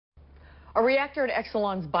A reactor at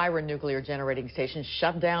Exelon's Byron Nuclear Generating Station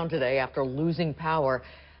shut down today after losing power.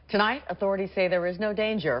 Tonight, authorities say there is no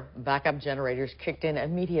danger. Backup generators kicked in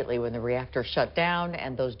immediately when the reactor shut down,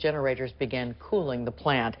 and those generators began cooling the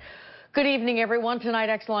plant. Good evening, everyone. Tonight,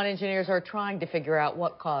 Exelon engineers are trying to figure out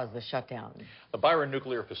what caused the shutdown. The Byron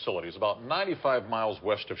nuclear facility is about 95 miles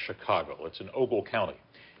west of Chicago. It's in Ogle County.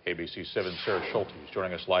 ABC 7's Sarah Schulte is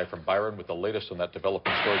joining us live from Byron with the latest on that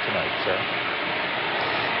developing story tonight. Sarah?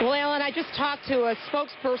 Well, Alan, I just talked to a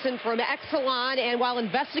spokesperson from Exelon, and while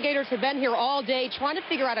investigators have been here all day trying to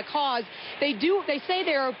figure out a cause, they say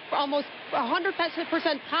they're almost 100%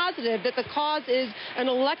 positive that the cause is an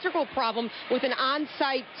electrical problem with an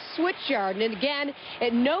on-site switchyard. And again,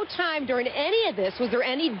 at no time during any of this was there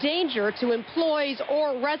any danger to employees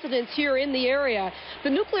or residents here in the area. The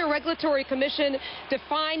Nuclear Regulatory Commission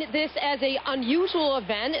defined this as an unusual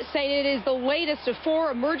event, saying it is the latest of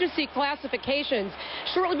 4 emergency classifications.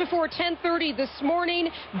 Shortly before 10:30 this morning,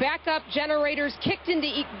 backup generators kicked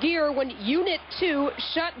into gear when Unit 2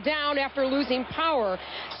 shut down after losing power.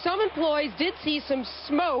 Some employees did see some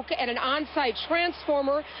smoke at an on-site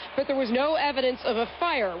transformer, but there was no evidence of a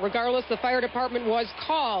fire. Regardless, the fire department was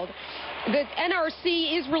called. The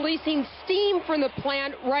NRC is releasing steam from the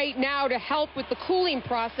plant right now to help with the cooling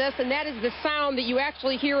process, and that is the sound that you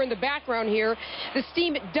actually hear in the background here. The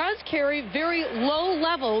steam does carry very low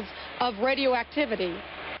levels of radioactivity.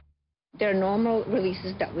 There are normal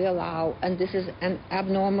releases that we allow, and this is an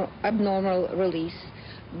abnormal release,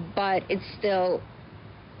 but it's still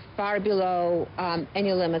far below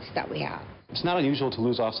any limits that we have. It's not unusual to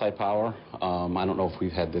lose off-site power. I don't know if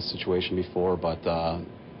we've had this situation before, but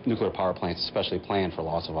nuclear power plants especially plan for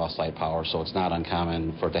loss of off-site power, so it's not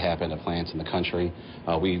uncommon for it to happen at plants in the country.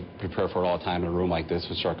 We prepare for it all the time in a room like this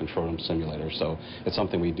with our control room simulators, so it's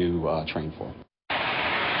something we do train for.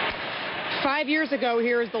 5 years ago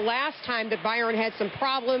here is the last time that Byron had some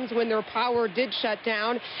problems when their power did shut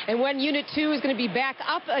down. And when Unit 2 is going to be back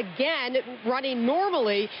up again, running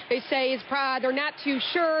normally, they say they're not too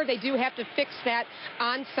sure. They do have to fix that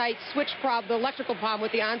on-site switch problem, the electrical problem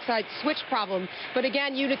with the on-site switch problem. But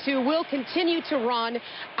again, Unit 2 will continue to run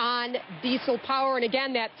on diesel power. And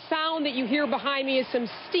again, that sound that you hear behind me is some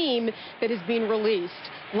steam that is being released.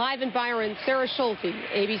 Live in Byron, Sarah Schulte,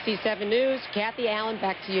 ABC 7 News. Kathy Allen,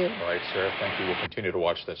 back to you. All right, Sarah, thank you. We'll continue to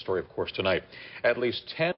watch that story, of course, tonight. At least 10